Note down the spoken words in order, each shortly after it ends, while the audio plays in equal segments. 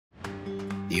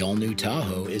The all-new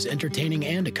Tahoe is entertaining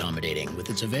and accommodating with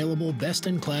its available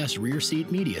best-in-class rear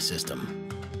seat media system.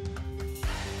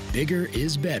 Bigger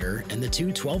is better, and the two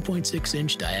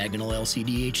 12.6-inch diagonal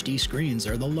LCD HD screens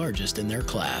are the largest in their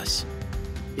class.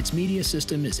 Its media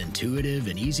system is intuitive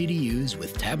and easy to use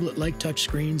with tablet-like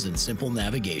touchscreens and simple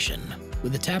navigation.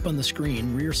 With a tap on the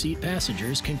screen, rear seat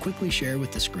passengers can quickly share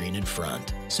with the screen in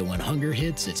front. So when hunger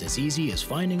hits, it's as easy as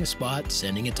finding a spot,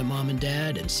 sending it to mom and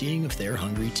dad, and seeing if they're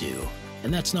hungry too.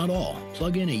 And that's not all.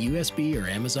 Plug in a USB or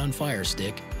Amazon Fire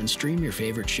Stick and stream your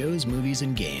favorite shows, movies,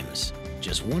 and games.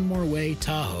 Just one more way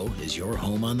Tahoe is your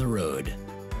home on the road.